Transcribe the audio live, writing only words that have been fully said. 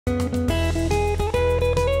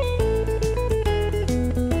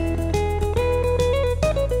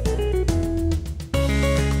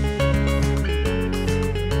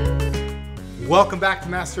Welcome back to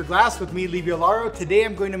Master Glass with me, Livio Lauro. Today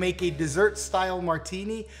I'm going to make a dessert style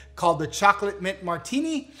martini called the Chocolate Mint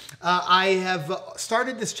Martini. I have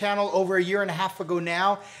started this channel over a year and a half ago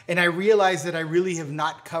now, and I realized that I really have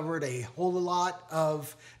not covered a whole lot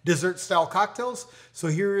of dessert style cocktails. So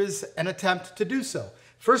here is an attempt to do so.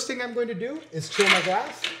 First thing I'm going to do is chill my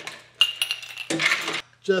glass,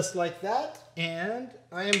 just like that. And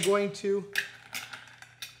I am going to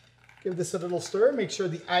give this a little stir, make sure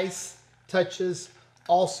the ice touches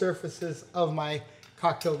all surfaces of my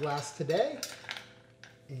cocktail glass today.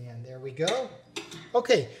 And there we go.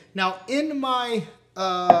 Okay, now in my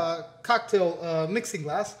cocktail mixing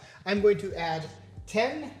glass, I'm going to add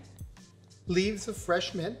 10 leaves of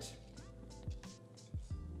fresh mint.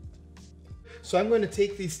 So I'm going to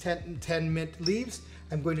take these 10 mint leaves.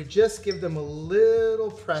 I'm going to just give them a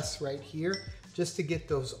little press right here, just to get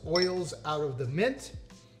those oils out of the mint.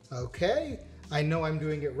 Okay. I know I'm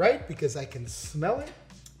doing it right because I can smell it.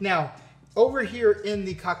 Now, over here in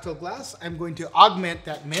the cocktail glass, I'm going to augment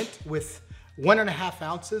that mint with 1.5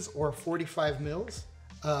 ounces or 45 mils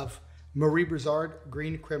of Marie Brizard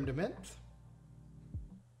green creme de menthe.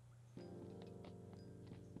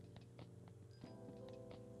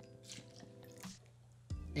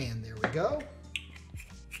 And there we go.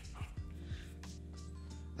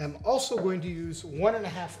 I'm also going to use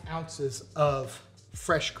 1.5 ounces of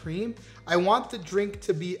fresh cream. I want the drink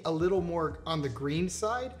to be a little more on the green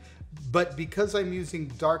side, but because I'm using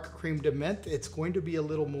dark creme de menthe, it's going to be a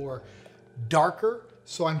little more darker.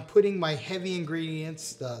 So I'm putting my heavy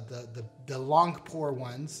ingredients, the long pour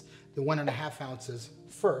ones, the 1.5 ounces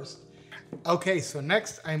first. Okay, so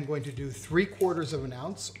next I'm going to do 3/4 of an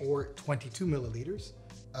ounce or 22 milliliters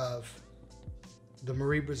of the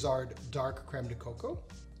Marie Brizard dark creme de coco.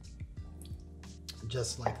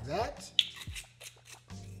 Just like that.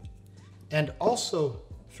 And also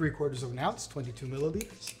 3/4 of an ounce, 22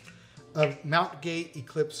 milliliters of Menthe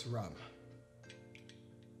Eclipse rum.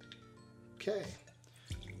 Okay.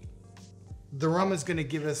 The rum is going to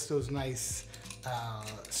give us those nice,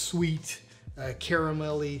 sweet,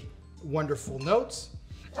 caramelly, wonderful notes.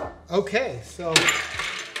 Okay, so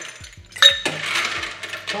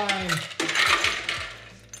time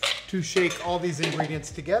to shake all these ingredients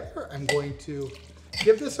together. I'm going to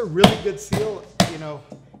give this a really good seal. You know,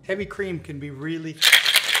 heavy cream can be really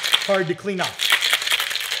hard to clean up.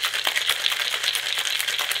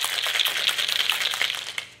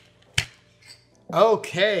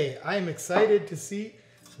 Okay, I'm excited to see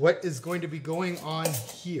what is going to be going on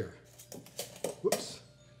here. Whoops.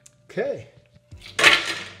 Okay.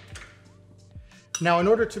 Now, in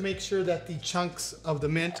order to make sure that the chunks of the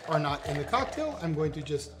mint are not in the cocktail, I'm going to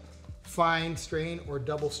just fine strain or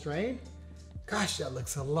double strain. Gosh, that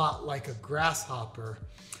looks a lot like a grasshopper.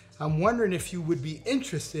 I'm wondering if you would be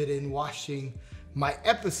interested in watching my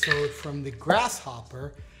episode from the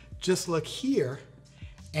Grasshopper. Just look here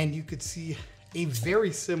and you could see a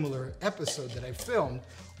very similar episode that I filmed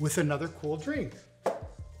with another cool drink.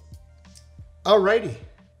 Alrighty,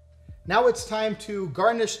 now it's time to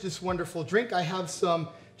garnish this wonderful drink. I have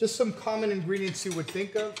just some common ingredients you would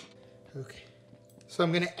think of. Okay, so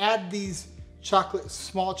I'm gonna add these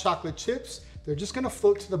small chocolate chips. They're just gonna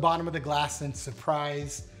float to the bottom of the glass and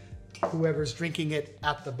surprise whoever's drinking it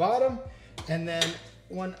at the bottom. And then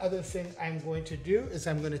one other thing I'm going to do is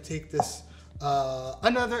I'm going to take this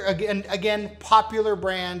again popular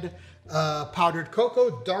brand powdered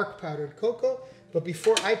cocoa, dark powdered cocoa. But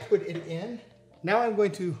before I put it in, now I'm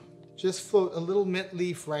going to just float a little mint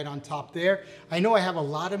leaf right on top there. I know I have a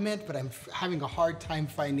lot of mint, but I'm having a hard time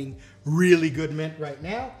finding really good mint right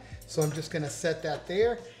now. So I'm just going to set that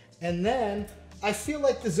there. And then I feel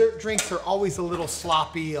like dessert drinks are always a little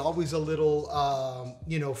sloppy, always a little,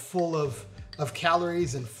 you know, full of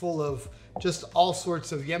calories and full of just all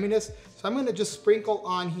sorts of yumminess. So I'm going to just sprinkle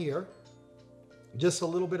on here just a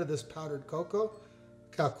little bit of this powdered cocoa.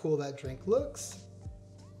 Look how cool that drink looks.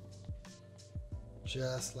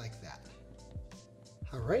 Just like that.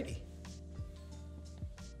 Alrighty.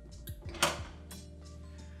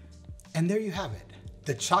 And there you have it,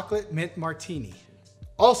 the Chocolate Mint Martini.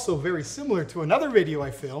 Also very similar to another video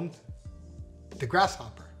I filmed, the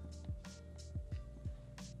Grasshopper.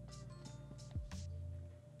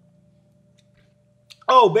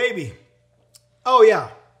 Oh baby, oh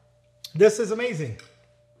yeah, this is amazing.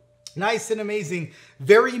 Nice and amazing,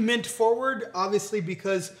 very mint forward, obviously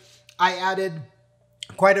because I added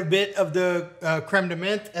quite a bit of the creme de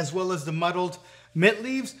menthe as well as the muddled mint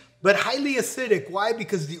leaves, but highly acidic. Why?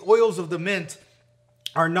 Because the oils of the mint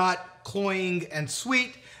are not cloying and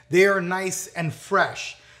sweet. They are nice and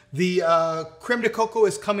fresh. The creme de coco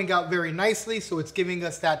is coming out very nicely, so it's giving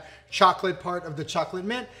us that chocolate part of the chocolate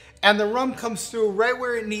mint. And the rum comes through right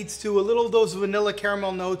where it needs to, a little of those vanilla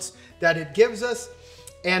caramel notes that it gives us.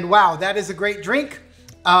 And wow, that is a great drink.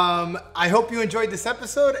 I hope you enjoyed this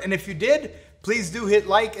episode, and if you did, please do hit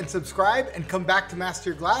like and subscribe and come back to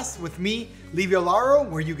Master Your Glass with me, Livio Lauro,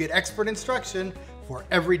 where you get expert instruction for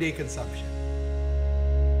everyday consumption.